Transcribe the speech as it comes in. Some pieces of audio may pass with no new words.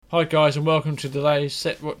Hi guys, and welcome to today's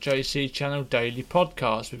Set What JC channel daily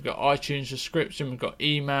podcast. We've got iTunes subscription, we've got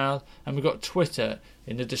email, and we've got Twitter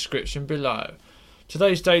in the description below.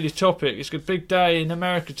 Today's daily topic is a big day in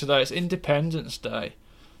America today. It's Independence Day.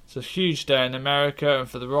 It's a huge day in America, and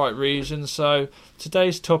for the right reasons. So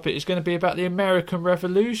today's topic is going to be about the American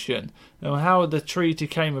Revolution and how the treaty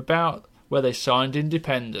came about where they signed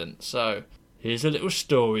independence. So here's a little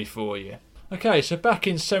story for you. Okay, so back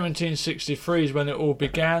in 1763 is when it all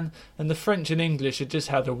began, and the French and English had just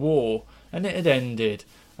had a war, and it had ended.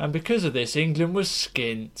 And because of this, England was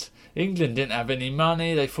skint. England didn't have any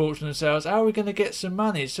money. They thought to themselves, how are we going to get some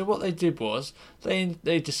money? So what they did was, they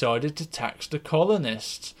decided to tax the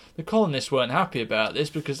colonists. The colonists weren't happy about this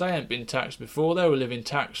because they hadn't been taxed before. They were living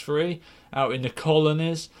tax-free out in the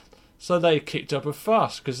colonies. So they kicked up a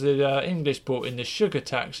fuss because the English brought in the sugar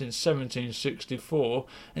tax in 1764,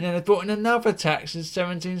 and then they brought in another tax in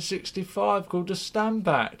 1765 called the Stamp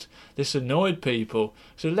Act. This annoyed people.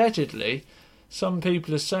 So allegedly, some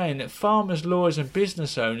people are saying that farmers, lawyers and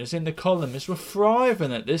business owners in the colonies were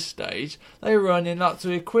thriving at this stage. They were earning up to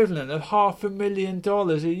the equivalent of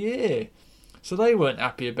 $500,000 a year. So they weren't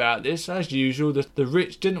happy about this. As usual, the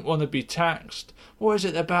rich didn't want to be taxed. What is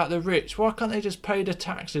it about the rich? Why can't they just pay the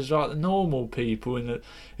taxes like the normal people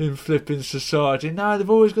in flipping society? No, they've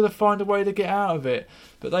always got to find a way to get out of it.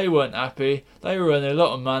 But they weren't happy. They were earning a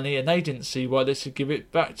lot of money and they didn't see why they should give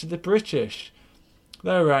it back to the British.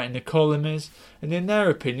 They were out in the colonies, and in their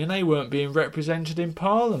opinion they weren't being represented in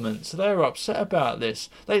Parliament, so they were upset about this.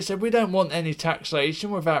 They said, we don't want any taxation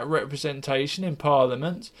without representation in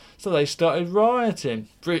Parliament, so they started rioting.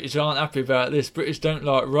 British aren't happy about this. British don't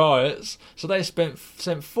like riots, so they sent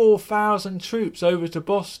 4,000 troops over to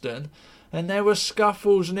Boston, and there were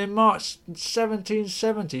scuffles, and in March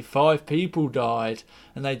 1770 5 people died,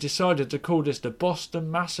 and they decided to call this the Boston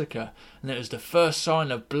Massacre, and it was the first sign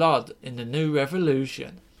of blood in the new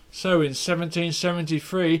revolution. So in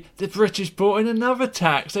 1773 the British brought in another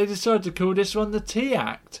tax. They decided to call this one the Tea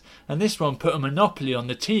Act, and this one put a monopoly on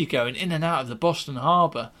the tea going in and out of the Boston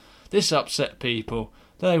Harbour. This upset people.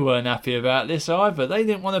 They weren't happy about this either. They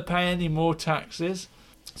didn't want to pay any more taxes.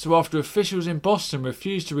 So after officials in Boston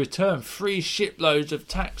refused to return 3 shiploads of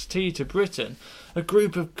taxed tea to Britain, a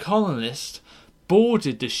group of colonists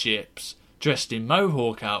boarded the ships, dressed in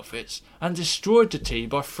Mohawk outfits, and destroyed the tea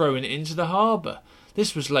by throwing it into the harbour.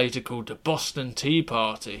 This was later called the Boston Tea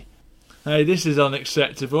Party. Hey, this is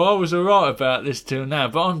unacceptable. I was alright about this till now,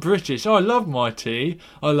 but I'm British. I love my tea.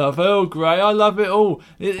 I love Earl Grey. I love it all.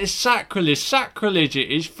 It's sacrilege. Sacrilege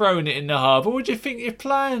it is, throwing it in the harbour. What do you think you're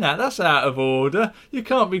playing at? That's out of order. You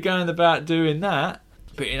can't be going about doing that.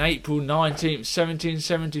 But in April 19th,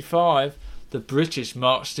 1775, the British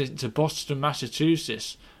marched into Boston,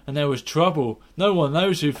 Massachusetts, and there was trouble. No one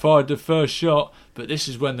knows who fired the first shot, but this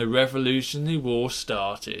is when the Revolutionary War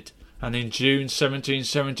started. And in June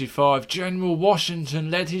 1775, General Washington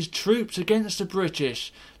led his troops against the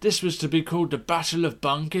British. This was to be called the Battle of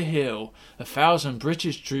Bunker Hill. 1,000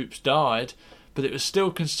 British troops died, but it was still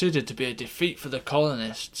considered to be a defeat for the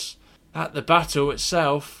colonists. At the battle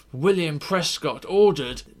itself, William Prescott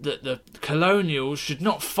ordered that the colonials should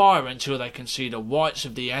not fire until they can see the whites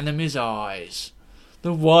of the enemy's eyes.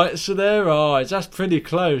 The whites of their eyes. That's pretty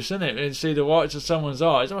close, isn't it? When you see the whites of someone's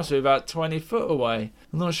eyes, it must be about 20 foot away.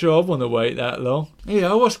 I'm not sure I'd want to wait that long.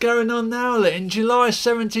 Yeah, what's going on now? In July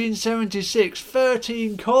 1776,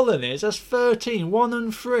 13 colonies, that's 13, 1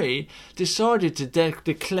 and 3, decided to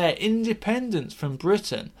declare independence from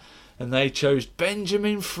Britain. And they chose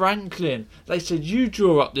Benjamin Franklin. They said, you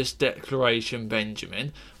draw up this declaration,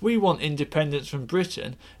 Benjamin. We want independence from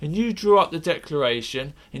Britain, and you draw up the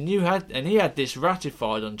declaration, and he had this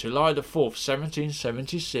ratified on July the 4th,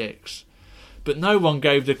 1776. But no one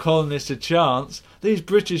gave the colonists a chance. These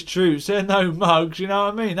British troops, they're no mugs, you know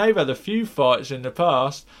what I mean? They've had a few fights in the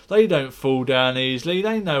past. They don't fall down easily.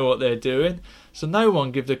 They know what they're doing. So no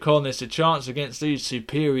one gave the colonists a chance against these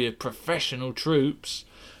superior professional troops.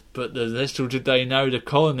 But little did they know the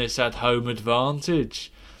colonists had home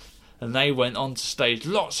advantage. And they went on to stage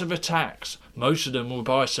lots of attacks. Most of them were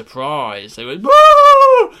by surprise. They went,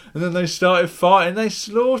 woo! And then they started fighting. They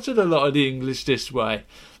slaughtered a lot of the English this way.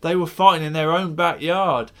 They were fighting in their own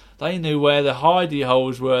backyard. They knew where the hidey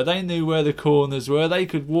holes were. They knew where the corners were. They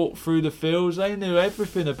could walk through the fields. They knew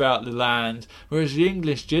everything about the land, whereas the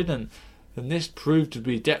English didn't. And this proved to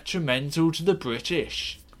be detrimental to the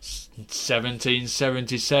British.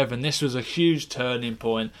 1777, this was a huge turning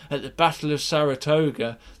point. At the Battle of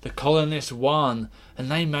Saratoga, the colonists won, and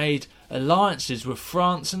they made alliances with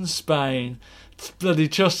France and Spain. Bloody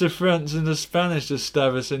trust the French and the Spanish to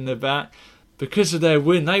stab us in the back. Because of their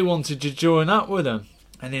win, they wanted to join up with them.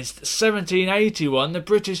 And in 1781, the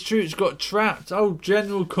British troops got trapped. Oh,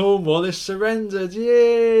 General Cornwallis surrendered.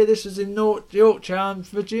 Yay! This was in Yorktown,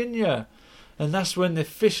 Virginia. And that's when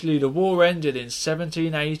officially the war ended in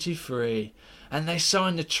 1783. And they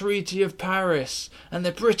signed the Treaty of Paris. And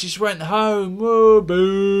the British went home. Oh,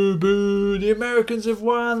 boo, boo. The Americans have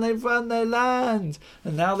won. They've won their land.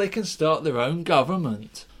 And now they can start their own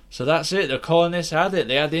government. So that's it. The colonists had it.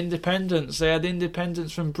 They had independence. They had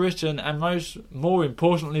independence from Britain, and more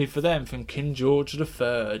importantly for them, from King George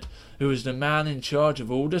III, who was the man in charge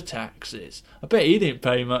of all the taxes. I bet he didn't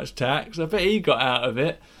pay much tax. I bet he got out of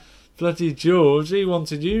it. Bloody George, he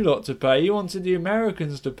wanted you lot to pay. He wanted the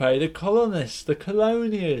Americans to pay, the colonists, the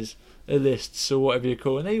colonialists, or whatever you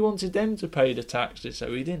call it. And he wanted them to pay the taxes,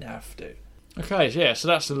 so he didn't have to. Okay, yeah, so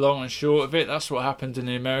that's the long and short of it. That's what happened in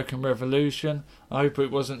the American Revolution. I hope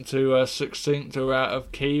it wasn't too succinct or out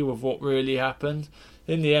of key with what really happened.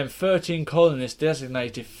 In the end, 13 colonists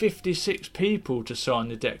designated 56 people to sign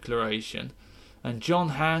the Declaration. And John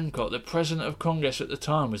Hancock, the President of Congress at the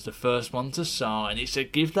time, was the first one to sign. He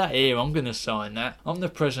said, give that here, I'm going to sign that. I'm the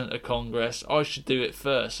President of Congress, I should do it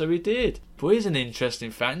first. So he did. But here's an interesting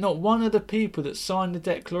fact. Not one of the people that signed the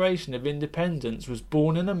Declaration of Independence was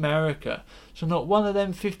born in America. So not one of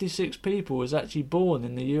them 56 people was actually born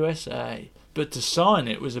in the USA. But to sign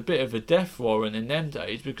it was a bit of a death warrant in them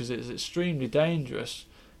days because it was extremely dangerous.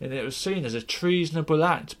 And it was seen as a treasonable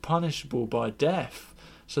act punishable by death.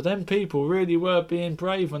 So them people really were being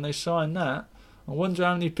brave when they signed that. I wonder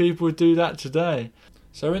how many people would do that today.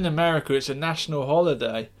 So in America it's a national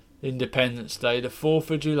holiday, Independence Day, the 4th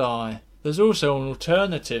of July. There's also an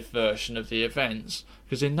alternative version of the events,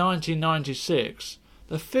 because in 1996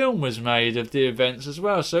 the film was made of the events as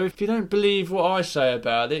well. So if you don't believe what I say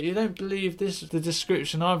about it, you don't believe the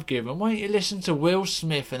description I've given, why don't you listen to Will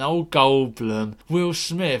Smith and old Goldblum? Will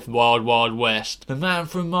Smith, Wild Wild West, the man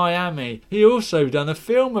from Miami. He also done a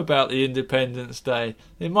film about the Independence Day.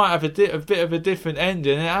 It might have a bit of a different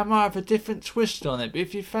ending, and it might have a different twist on it, but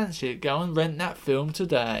if you fancy it, go and rent that film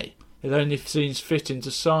today. It only seems fitting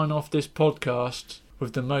to sign off this podcast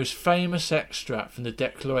with the most famous extract from the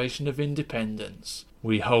Declaration of Independence.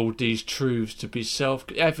 We hold these truths to be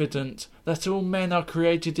self-evident, that all men are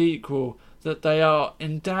created equal, that they are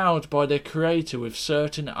endowed by their Creator with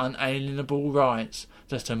certain unalienable rights,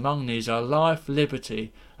 that among these are life,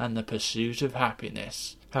 liberty, and the pursuit of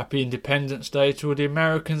happiness. Happy Independence Day to all the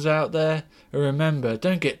Americans out there, and remember,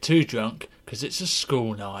 don't get too drunk, because it's a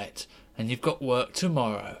school night, and you've got work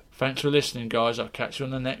tomorrow. Thanks for listening, guys. I'll catch you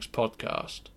on the next podcast.